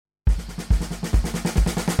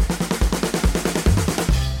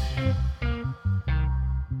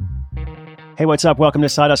Hey, what's up? Welcome to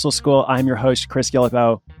Side Hustle School. I'm your host, Chris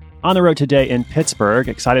Guillebeau. On the road today in Pittsburgh,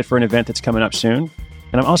 excited for an event that's coming up soon.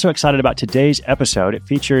 And I'm also excited about today's episode. It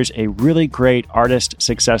features a really great artist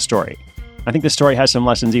success story. I think this story has some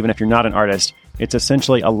lessons even if you're not an artist. It's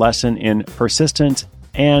essentially a lesson in persistence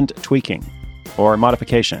and tweaking or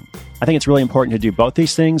modification. I think it's really important to do both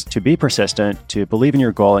these things, to be persistent, to believe in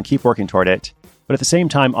your goal and keep working toward it, but at the same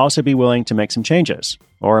time also be willing to make some changes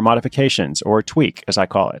or modifications or tweak, as I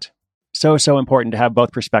call it. So important to have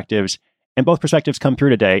both perspectives, and both perspectives come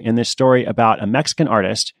through today in this story about a Mexican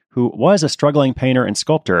artist who was a struggling painter and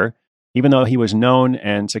sculptor. Even though he was known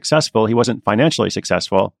and successful, he wasn't financially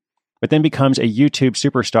successful, but then becomes a YouTube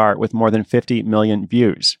superstar with more than 50 million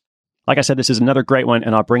views. Like I said, this is another great one,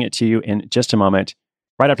 and I'll bring it to you in just a moment.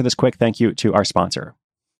 Right after this quick thank you to our sponsor.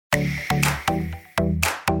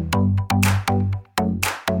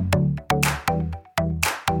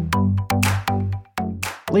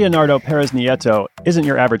 Leonardo Perez Nieto isn't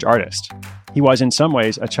your average artist. He was in some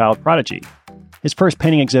ways a child prodigy. His first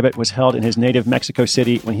painting exhibit was held in his native Mexico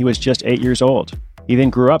City when he was just 8 years old. He then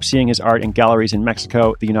grew up seeing his art in galleries in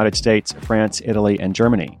Mexico, the United States, France, Italy, and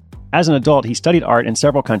Germany. As an adult, he studied art in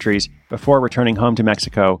several countries before returning home to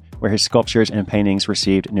Mexico, where his sculptures and paintings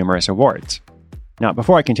received numerous awards. Now,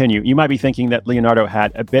 before I continue, you might be thinking that Leonardo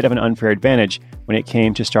had a bit of an unfair advantage when it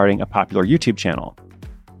came to starting a popular YouTube channel.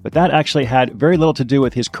 But that actually had very little to do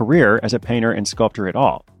with his career as a painter and sculptor at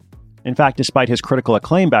all. In fact, despite his critical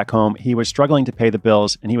acclaim back home, he was struggling to pay the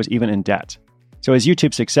bills and he was even in debt. So his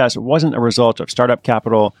YouTube success wasn't a result of startup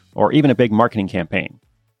capital or even a big marketing campaign.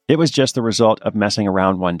 It was just the result of messing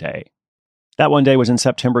around one day. That one day was in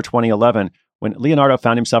September 2011 when Leonardo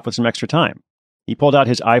found himself with some extra time. He pulled out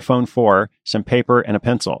his iPhone 4, some paper, and a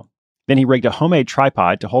pencil. Then he rigged a homemade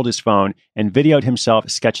tripod to hold his phone and videoed himself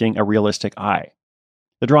sketching a realistic eye.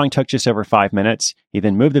 The drawing took just over 5 minutes. He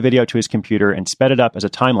then moved the video to his computer and sped it up as a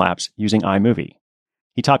time-lapse using iMovie.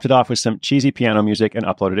 He topped it off with some cheesy piano music and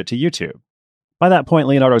uploaded it to YouTube. By that point,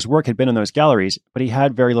 Leonardo's work had been in those galleries, but he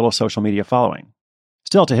had very little social media following.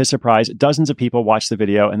 Still, to his surprise, dozens of people watched the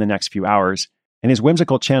video in the next few hours, and his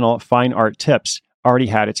whimsical channel, Fine Art Tips, already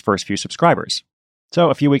had its first few subscribers.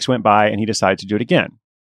 So a few weeks went by, and he decided to do it again.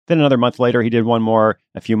 Then another month later, he did one more.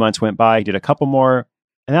 A few months went by, he did a couple more.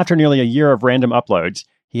 And after nearly a year of random uploads,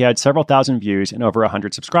 he had several thousand views and over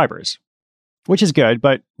 100 subscribers. Which is good,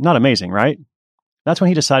 but not amazing, right? That's when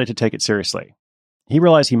he decided to take it seriously. He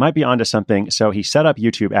realized he might be onto something, so he set up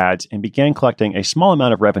YouTube ads and began collecting a small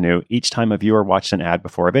amount of revenue each time a viewer watched an ad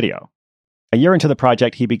before a video. A year into the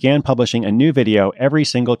project, he began publishing a new video every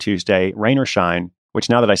single Tuesday, rain or shine, which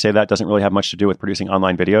now that I say that doesn't really have much to do with producing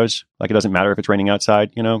online videos. Like it doesn't matter if it's raining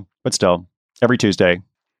outside, but still, every Tuesday.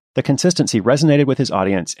 The consistency resonated with his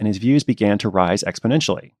audience and his views began to rise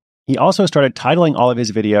exponentially. He also started titling all of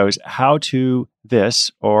his videos, How to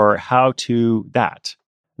This or How to That.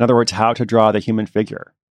 In other words, how to draw the human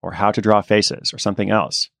figure or how to draw faces or something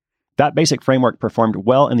else. That basic framework performed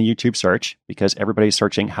well in the YouTube search because everybody's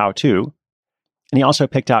searching how to. And he also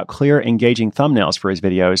picked out clear, engaging thumbnails for his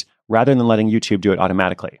videos rather than letting YouTube do it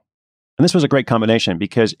automatically. And this was a great combination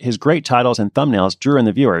because his great titles and thumbnails drew in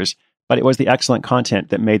the viewers, but it was the excellent content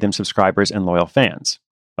that made them subscribers and loyal fans.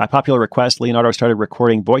 By popular request, Leonardo started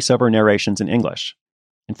recording voiceover narrations in English.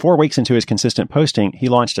 And 4 weeks into his consistent posting, he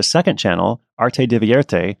launched a second channel, Arte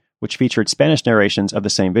Divierte, which featured Spanish narrations of the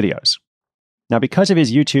same videos. Now, because of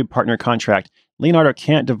his YouTube partner contract, Leonardo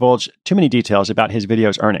can't divulge too many details about his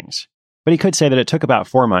video's earnings, but he could say that it took about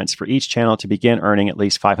 4 months for each channel to begin earning at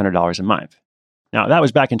least $500 a month. Now, that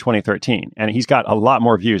was back in 2013, and he's got a lot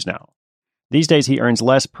more views now. These days, he earns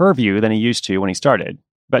less per view than he used to when he started,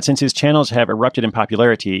 but since his channels have erupted in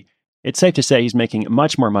popularity, it's safe to say he's making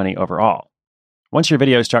much more money overall. Once your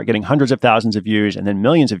videos start getting hundreds of thousands of views and then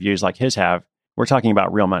millions of views like his have, we're talking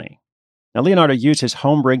about real money. Now, Leonardo used his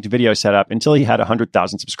home-rigged video setup until he had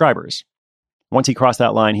 100,000 subscribers. Once he crossed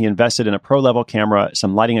that line, he invested in a pro-level camera,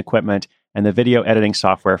 some lighting equipment, and the video editing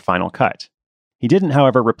software Final Cut. He didn't,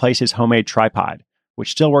 however, replace his homemade tripod,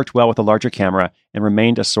 which still worked well with a larger camera and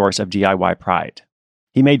remained a source of DIY pride.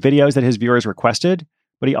 He made videos that his viewers requested,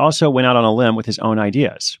 but he also went out on a limb with his own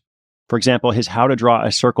ideas. For example, his How to Draw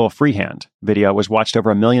a Circle Freehand video was watched over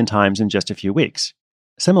 1 million times in just a few weeks.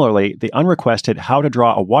 Similarly, the unrequested How to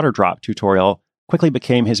Draw a Water Drop tutorial quickly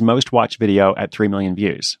became his most watched video at 3 million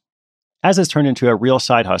views. As this turned into a real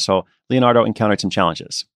side hustle, Leonardo encountered some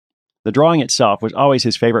challenges. The drawing itself was always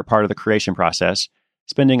his favorite part of the creation process.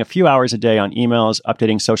 Spending a few hours a day on emails,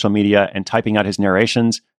 updating social media, and typing out his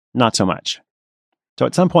narrations, not so much. So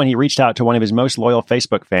at some point, he reached out to one of his most loyal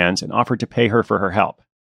Facebook fans and offered to pay her for her help.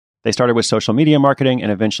 They started with social media marketing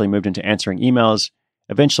and eventually moved into answering emails.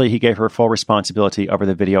 Eventually, he gave her full responsibility over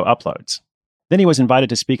the video uploads. Then he was invited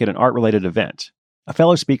to speak at an art-related event. A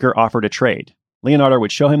fellow speaker offered a trade. Leonardo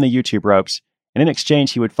would show him the YouTube ropes, and in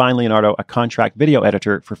exchange, he would find Leonardo a contract video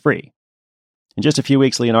editor for free. In just a few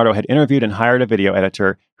weeks, Leonardo had interviewed and hired a video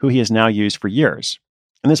editor who he has now used for years.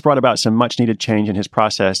 And this brought about some much-needed change in his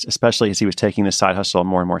process, especially as he was taking this side hustle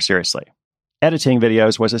more and more seriously. Editing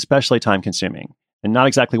videos was especially time-consuming, and not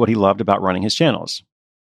exactly what he loved about running his channels.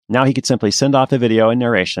 Now he could simply send off the video and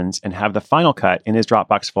narrations and have the final cut in his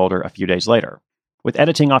Dropbox folder a few days later. With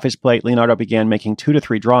editing off his plate, Leonardo began making 2 to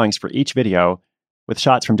 3 drawings for each video with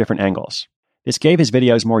shots from different angles. This gave his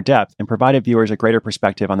videos more depth and provided viewers a greater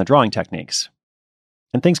perspective on the drawing techniques.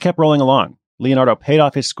 And things kept rolling along. Leonardo paid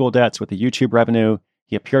off his school debts with the YouTube revenue.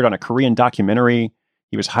 He appeared on a Korean documentary.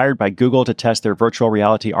 He was hired by Google to test their virtual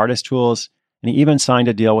reality artist tools, and he even signed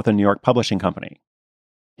a deal with a New York publishing company.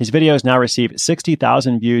 His videos now receive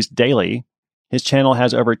 60,000 views daily. His channel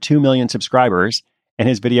has over 2 million subscribers, and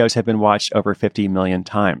his videos have been watched over 50 million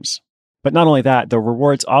times. But not only that, the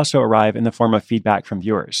rewards also arrive in the form of feedback from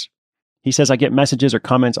viewers. He says, "I get messages or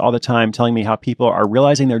comments all the time telling me how people are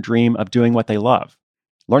realizing their dream of doing what they love,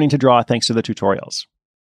 learning to draw thanks to the tutorials."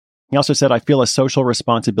 He also said, "I feel a social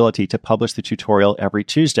responsibility to publish the tutorial every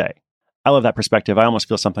Tuesday." I love that perspective. I almost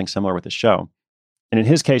feel something similar with the show. And in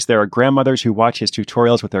his case, there are grandmothers who watch his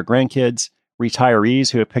tutorials with their grandkids,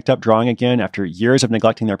 retirees who have picked up drawing again after years of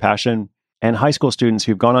neglecting their passion, and high school students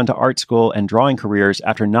who've gone on to art school and drawing careers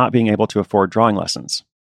after not being able to afford drawing lessons.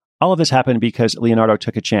 All of this happened because Leonardo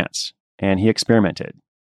took a chance, and he experimented.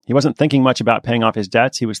 He wasn't thinking much about paying off his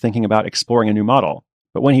debts, he was thinking about exploring a new model.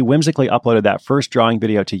 But when he whimsically uploaded that first drawing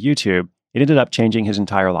video to YouTube, it ended up changing his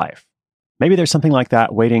entire life. Maybe there's something like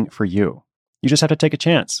that waiting for you. You just have to take a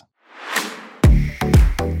chance.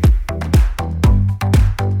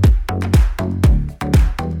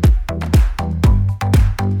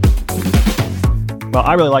 Well,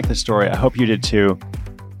 I really like this story. I hope you did too.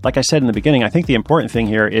 Like I said in the beginning, I think the important thing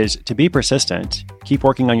here is to be persistent, keep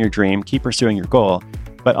working on your dream, keep pursuing your goal,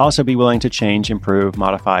 but also be willing to change, improve,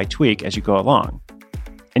 modify, tweak as you go along.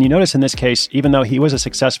 And you notice in this case, even though he was a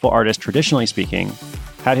successful artist, traditionally speaking,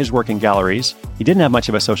 had his work in galleries, he didn't have much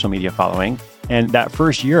of a social media following, and that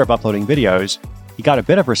first year of uploading videos, he got a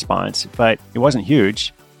bit of response, but it wasn't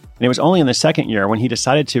huge. And it was only in the second year when he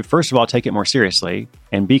decided to, first of all, take it more seriously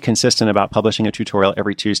and be consistent about publishing a tutorial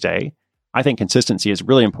every Tuesday. I think consistency is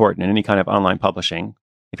really important in any kind of online publishing.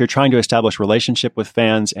 If you're trying to establish relationship with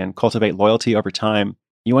fans and cultivate loyalty over time,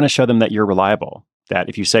 you want to show them that you're reliable, that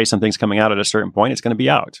if you say something's coming out at a certain point, it's going to be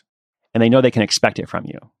out. And they know they can expect it from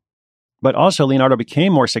you. But also, Leonardo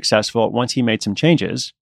became more successful once he made some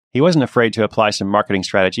changes. He wasn't afraid to apply some marketing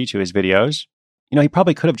strategy to his videos. He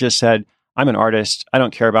probably could have just said, "I'm an artist, I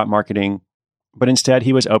don't care about marketing." But instead,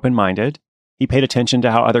 he was open-minded. He paid attention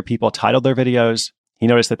to how other people titled their videos. He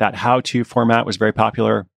noticed that how-to format was very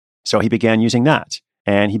popular. So he began using that.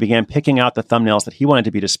 And he began picking out the thumbnails that he wanted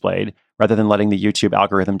to be displayed rather than letting the YouTube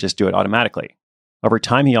algorithm just do it automatically. Over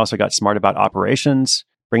time, he also got smart about operations,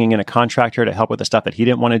 bringing in a contractor to help with the stuff that he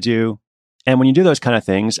didn't want to do. And when you do those kind of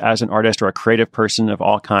things as an artist or a creative person of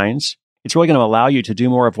all kinds, it's really going to allow you to do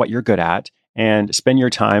more of what you're good at and spend your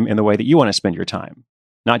time in the way that you want to spend your time,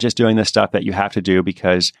 not just doing the stuff that you have to do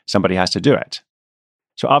because somebody has to do it.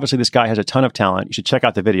 So obviously, this guy has a ton of talent. You should check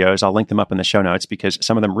out the videos. I'll link them up in the show notes because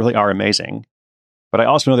some of them really are amazing. But I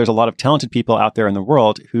also know there's a lot of talented people out there in the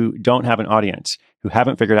world who don't have an audience, who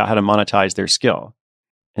haven't figured out how to monetize their skill.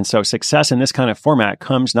 And so success in this kind of format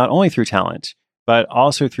comes not only through talent, but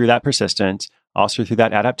also through that persistence, also through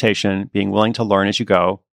that adaptation, being willing to learn as you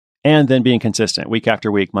go, and then being consistent week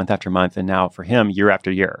after week, month after month, and now for him, year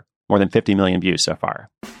after year. More than 50 million views so far.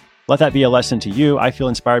 Let that be a lesson to you. I feel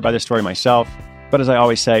inspired by this story myself. But as I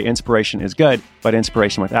always say, inspiration is good, but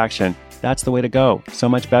inspiration with action, that's the way to go. So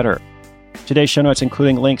much better. Today's show notes,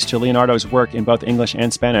 including links to Leonardo's work in both English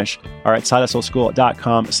and Spanish, are at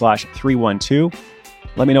sidehustleschool.com/312.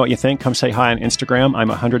 Let me know what you think. Come say hi on Instagram. I'm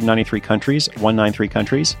 193 countries, 193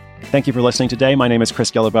 countries. Thank you for listening today. My name is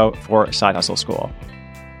Chris Guillebeau for Side Hustle School.